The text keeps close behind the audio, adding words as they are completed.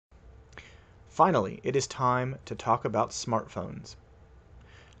Finally, it is time to talk about smartphones.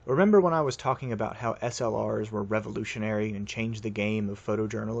 Remember when I was talking about how SLRs were revolutionary and changed the game of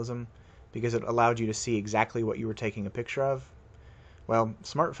photojournalism because it allowed you to see exactly what you were taking a picture of? Well,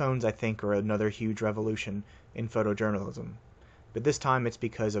 smartphones, I think, are another huge revolution in photojournalism, but this time it's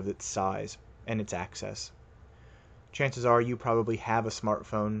because of its size and its access. Chances are you probably have a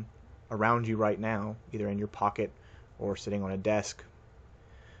smartphone around you right now, either in your pocket or sitting on a desk.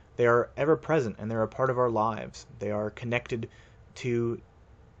 They are ever present and they're a part of our lives. They are connected to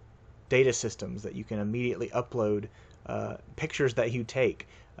data systems that you can immediately upload pictures that you take.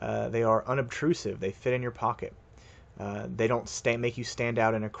 They are unobtrusive. They fit in your pocket. They don't make you stand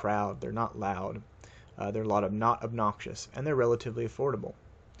out in a crowd. They're not loud. They're not obnoxious, and they're relatively affordable.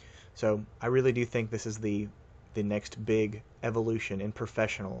 So I really do think this is the next big evolution in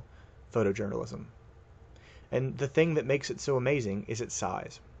professional photojournalism. And the thing that makes it so amazing is its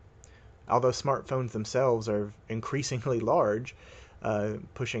size. Although smartphones themselves are increasingly large,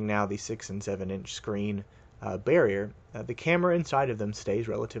 pushing now the 6 and 7 inch screen barrier, the camera inside of them stays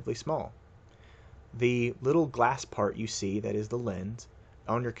relatively small. The little glass part you see that is the lens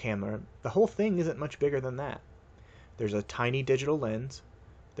on your camera, the whole thing isn't much bigger than that. There's a tiny digital lens,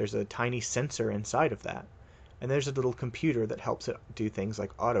 there's a tiny sensor inside of that, and there's a little computer that helps it do things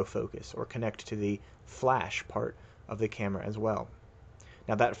like autofocus or connect to the flash part of the camera as well.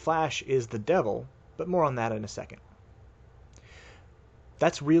 Now that flash is the devil, but more on that in a second.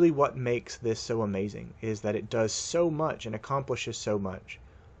 That's really what makes this so amazing, is that it does so much and accomplishes so much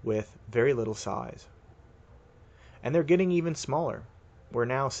with very little size. And they're getting even smaller. We're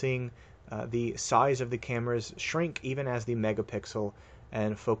now seeing the size of the cameras shrink even as the megapixel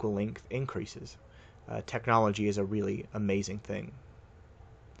and focal length increases. Technology is a really amazing thing.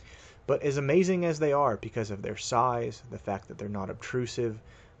 But as amazing as they are because of their size, the fact that they're not obtrusive,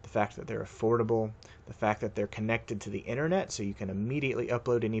 the fact that they're affordable, the fact that they're connected to the internet so you can immediately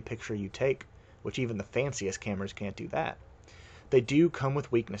upload any picture you take, which even the fanciest cameras can't do that, they do come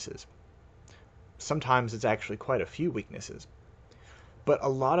with weaknesses. Sometimes it's actually quite a few weaknesses. But a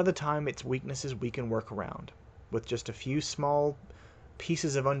lot of the time it's weaknesses we can work around with just a few small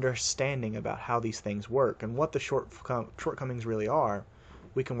pieces of understanding about how these things work and what the shortcomings really are.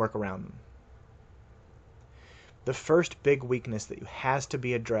 We can work around them. The first big weakness that has to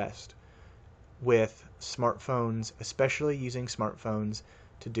be addressed with smartphones, especially using smartphones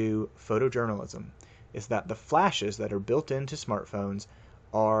to do photojournalism, is that the flashes that are built into smartphones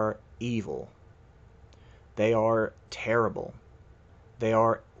are evil. They are terrible. They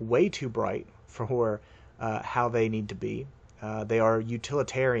are way too bright for how they need to be. They are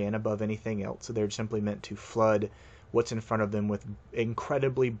utilitarian above anything else, so they're simply meant to flood what's in front of them with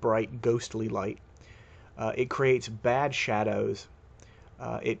incredibly bright, ghostly light. It creates bad shadows.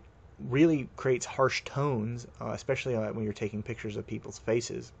 It really creates harsh tones, especially when you're taking pictures of people's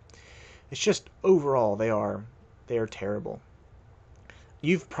faces. It's just overall they are terrible.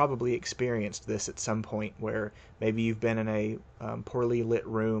 You've probably experienced this at some point where maybe you've been in a poorly lit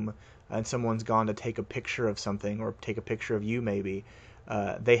room and someone's gone to take a picture of something or take a picture of you maybe.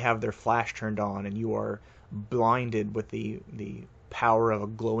 They have their flash turned on and you are blinded with the power of a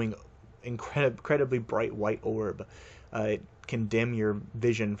glowing, incredibly bright white orb. It can dim your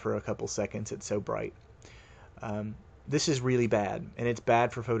vision for a couple seconds. It's so bright. This is really bad, and it's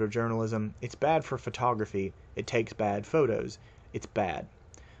bad for photojournalism. It's bad for photography. It takes bad photos. It's bad.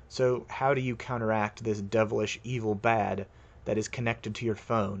 So how do you counteract this devilish evil bad that is connected to your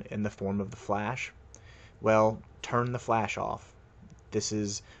phone in the form of the flash? Well, turn the flash off. This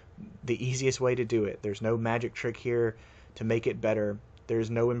is the easiest way to do it. There's no magic trick here to make it better. There's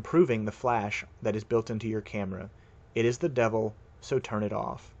no improving the flash that is built into your camera. It is the devil, so turn it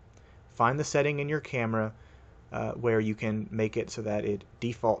off. Find the setting in your camera where you can make it so that it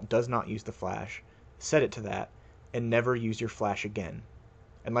default does not use the flash. Set it to that, and never use your flash again,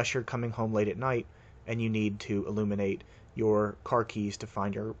 unless you're coming home late at night and you need to illuminate your car keys to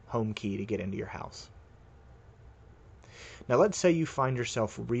find your home key to get into your house. Now let's say you find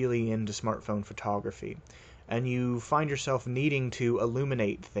yourself really into smartphone photography and you find yourself needing to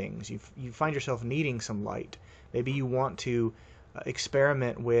illuminate things. You find yourself needing some light. Maybe you want to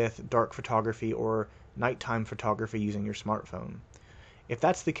experiment with dark photography or nighttime photography using your smartphone. If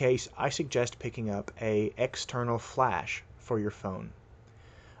that's the case, I suggest picking up an external flash for your phone.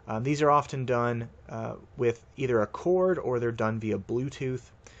 These are often done with either a cord or they're done via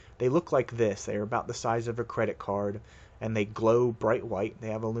Bluetooth. They look like this. They're about the size of a credit card and they glow bright white. They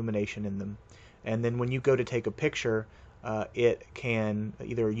have illumination in them. And then when you go to take a picture, it can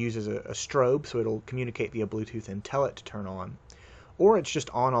either use as a strobe, so it'll communicate via Bluetooth and tell it to turn on, or it's just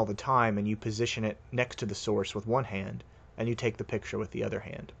on all the time and you position it next to the source with one hand and you take the picture with the other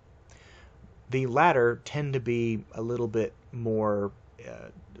hand. The latter tend to be a little bit more, a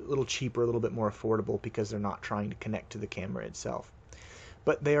little cheaper, a little bit more affordable because they're not trying to connect to the camera itself.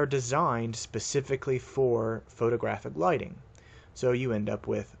 But they are designed specifically for photographic lighting. So you end up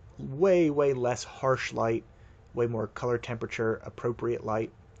with way less harsh light, way more color temperature appropriate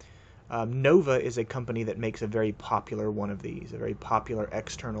light. Nova is a company that makes a very popular one of these, a very popular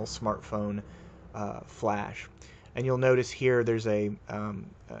external smartphone flash. And you'll notice here there's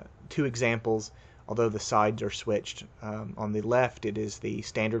two examples, although the sides are switched. On the left it is the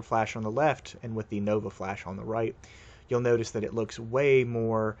standard flash on the left, and with the Nova flash on the right. You'll notice that it looks way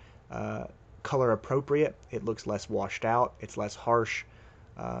more color appropriate. It looks less washed out. It's less harsh,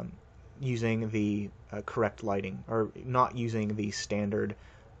 using the correct lighting, or not using the standard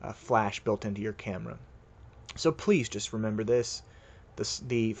flash built into your camera. So please just remember this.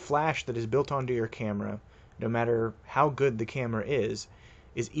 The flash that is built onto your camera, no matter how good the camera is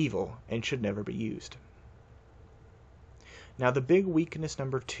evil and should never be used. Now, the big weakness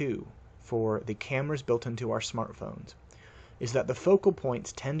number 2 for the cameras built into our smartphones is that the focal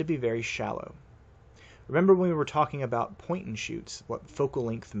points tend to be very shallow. Remember when we were talking about point and shoots, what focal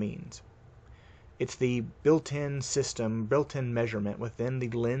length means? It's the built-in system, built-in measurement within the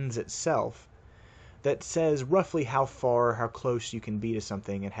lens itself that says roughly how far, how close you can be to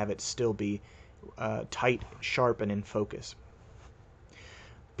something and have it still be tight, sharp, and in focus.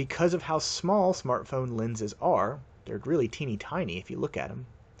 Because of how small smartphone lenses are, they're really teeny tiny if you look at them,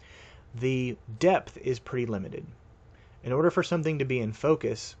 the depth is pretty limited. In order for something to be in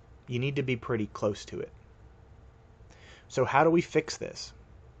focus, you need to be pretty close to it. So how do we fix this?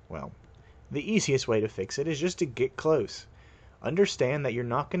 Well, the easiest way to fix it is just to get close. Understand that you're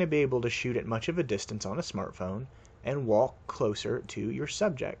not going to be able to shoot at much of a distance on a smartphone, and walk closer to your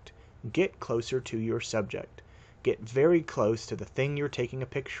subject. Get closer to your subject. Get very close to the thing you're taking a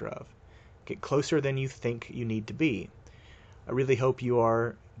picture of. Get closer than you think you need to be. I really hope you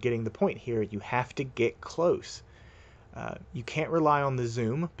are getting the point here. You have to get close. You can't rely on the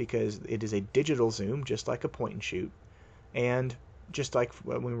zoom because it is a digital zoom, just like a point and shoot. And just like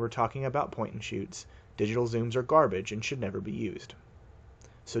when we were talking about point and shoots, digital zooms are garbage and should never be used.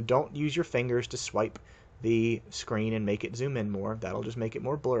 So don't use your fingers to swipe the screen and make it zoom in more. That'll just make it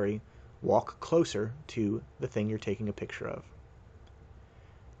more blurry. Walk closer to the thing you're taking a picture of.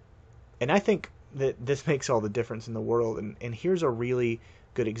 And I think that this makes all the difference in the world. And here's a really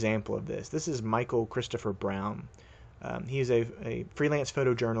good example of this. This is Michael Christopher Brown. He is a freelance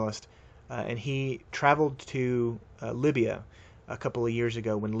photojournalist, and he traveled to Libya a couple of years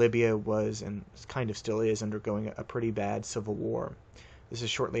ago when Libya was, and kind of still is, undergoing a pretty bad civil war. This is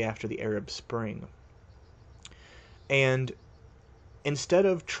shortly after the Arab Spring. And instead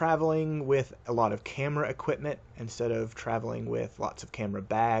of traveling with a lot of camera equipment, instead of traveling with lots of camera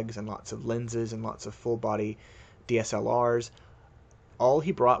bags and lots of lenses and lots of full-body DSLRs, all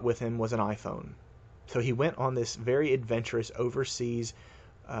he brought with him was an iPhone. So he went on this very adventurous overseas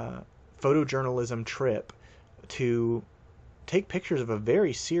photojournalism trip to take pictures of a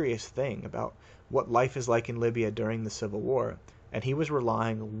very serious thing about what life is like in Libya during the Civil War, and he was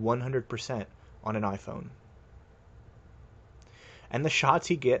relying 100% on an iPhone. And the shots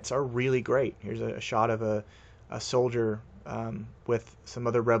he gets are really great. Here's a shot of a soldier with some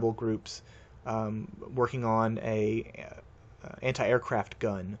other rebel groups working on a anti-aircraft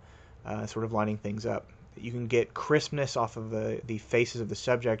gun, sort of lining things up. You can get crispness off of the faces of the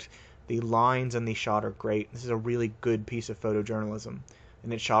subject. The lines in the shot are great. This is a really good piece of photojournalism,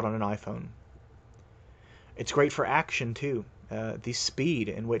 and it's shot on an iPhone. It's great for action too. The speed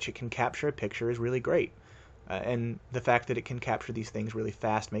in which it can capture a picture is really great. And the fact that it can capture these things really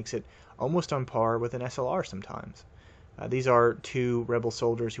fast makes it almost on par with an SLR sometimes. These are two rebel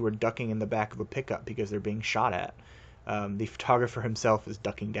soldiers who are ducking in the back of a pickup because they're being shot at. The photographer himself is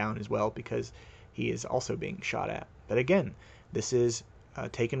ducking down as well because he is also being shot at. But again, this is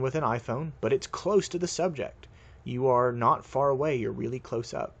taken with an iPhone, but it's close to the subject. You are not far away, you're really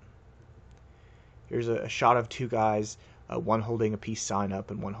close up. Here's a shot of two guys, one holding a peace sign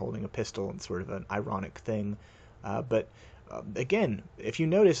up and one holding a pistol. It's sort of an ironic thing. But again, if you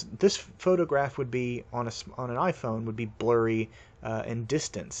notice, this photograph would be on an iPhone would be blurry in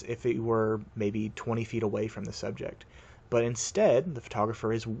distance if it were maybe 20 feet away from the subject. But instead, the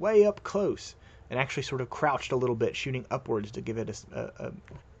photographer is way up close and actually sort of crouched a little bit, shooting upwards to give it a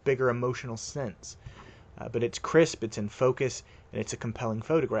bigger emotional sense. But it's crisp, it's in focus, and it's a compelling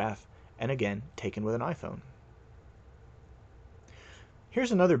photograph, and again, taken with an iPhone.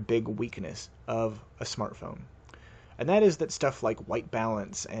 Here's another big weakness of a smartphone, And that is that stuff like white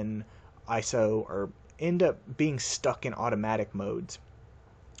balance and ISO end up being stuck in automatic modes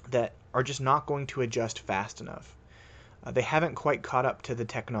that are just not going to adjust fast enough. They haven't quite caught up to the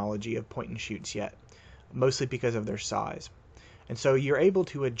technology of point and shoots yet, mostly because of their size. And so you're able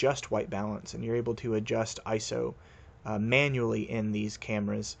to adjust white balance and you're able to adjust ISO manually in these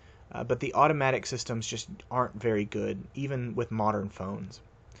cameras, but the automatic systems just aren't very good, even with modern phones.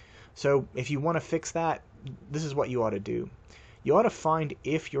 So if you want to fix that, this is what you ought to do. You ought to find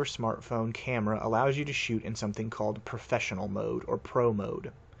if your smartphone camera allows you to shoot in something called professional mode or pro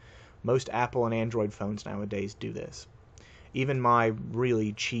mode. Most Apple and Android phones nowadays do this. Even my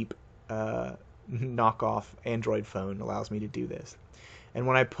really cheap knockoff Android phone allows me to do this. And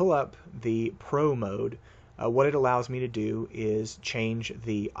when I pull up the pro mode, what it allows me to do is change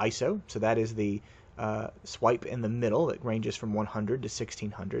the ISO. So that is the swipe in the middle that ranges from 100 to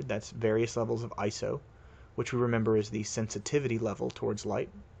 1600. That's various levels of ISO, which we remember is the sensitivity level towards light.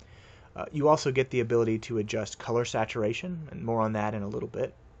 You also get the ability to adjust color saturation, and more on that in a little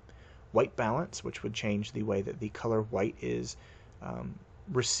bit. White balance, which would change the way that the color white is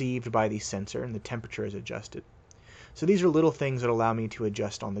received by the sensor and the temperature is adjusted. So these are little things that allow me to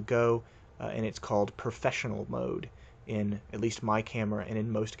adjust on the go, and it's called professional mode in at least my camera and in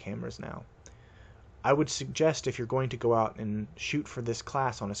most cameras now. I would suggest if you're going to go out and shoot for this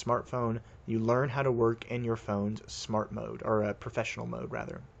class on a smartphone, you learn how to work in your phone's smart mode, or professional mode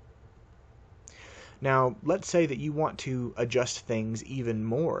rather. Now, let's say that you want to adjust things even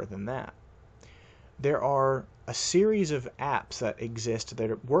more than that. There are a series of apps that exist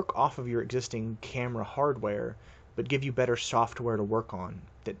that work off of your existing camera hardware, but give you better software to work on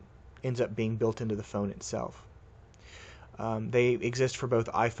that ends up being built into the phone itself. They exist for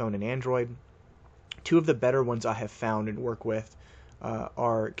both iPhone and Android. Two of the better ones I have found and work with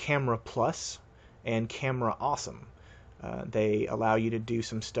are Camera Plus and Camera Awesome. They allow you to do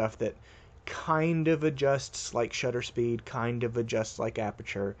some stuff that kind of adjusts like shutter speed, kind of adjusts like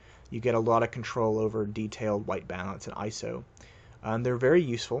aperture. You get a lot of control over detailed white balance and ISO. They're very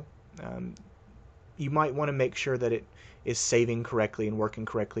useful. You might want to make sure that it is saving correctly and working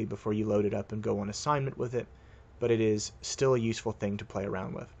correctly before you load it up and go on assignment with it, but it is still a useful thing to play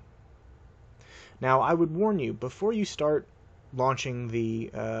around with. Now, I would warn you, before you start launching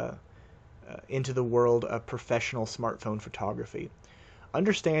into the world of professional smartphone photography,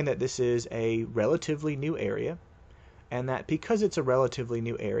 understand that this is a relatively new area, and that because it's a relatively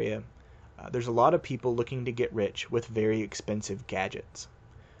new area, there's a lot of people looking to get rich with very expensive gadgets.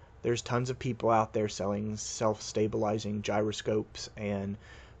 There's tons of people out there selling self-stabilizing gyroscopes and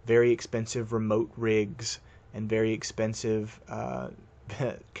very expensive remote rigs and very expensive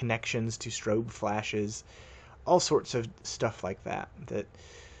connections to strobe flashes, all sorts of stuff like that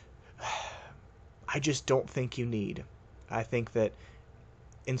I just don't think you need. I think that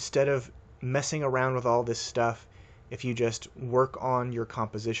instead of messing around with all this stuff, if you just work on your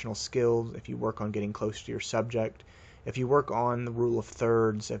compositional skills, if you work on getting close to your subject, if you work on the rule of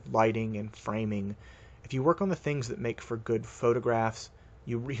thirds of lighting and framing, if you work on the things that make for good photographs,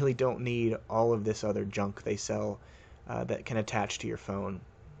 you really don't need all of this other junk they sell that can attach to your phone.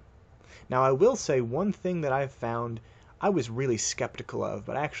 Now, I will say one thing that I've found I was really skeptical of,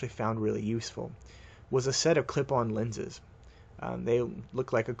 but I actually found really useful, was a set of clip-on lenses. They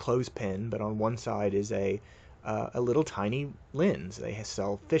look like a clothespin, but on one side is a little tiny lens. They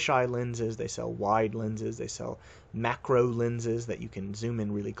sell fisheye lenses, they sell wide lenses, they sell macro lenses that you can zoom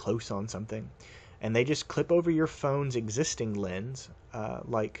in really close on something. And they just clip over your phone's existing lens,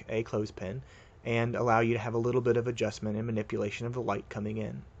 like a clothespin, and allow you to have a little bit of adjustment and manipulation of the light coming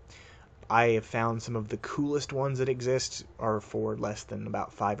in. I have found some of the coolest ones that exist are for less than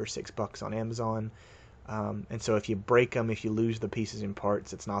about $5 or $6 on Amazon. And so if you break them, if you lose the pieces in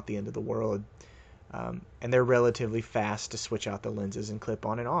parts, it's not the end of the world. And they're relatively fast to switch out the lenses and clip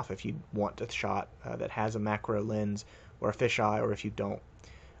on and off if you want a shot that has a macro lens or a fisheye, or if you don't.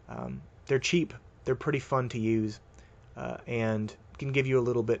 They're cheap, they're pretty fun to use, and can give you a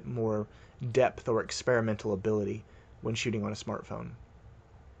little bit more depth or experimental ability when shooting on a smartphone.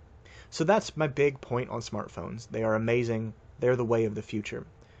 So that's my big point on smartphones. They are amazing, they're the way of the future.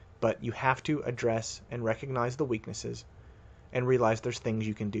 But you have to address and recognize the weaknesses and realize there's things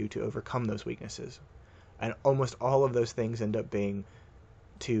you can do to overcome those weaknesses. And almost all of those things end up being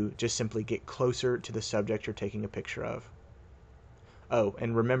to just simply get closer to the subject you're taking a picture of. Oh,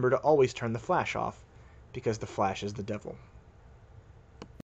 and remember to always turn the flash off, because the flash is the devil.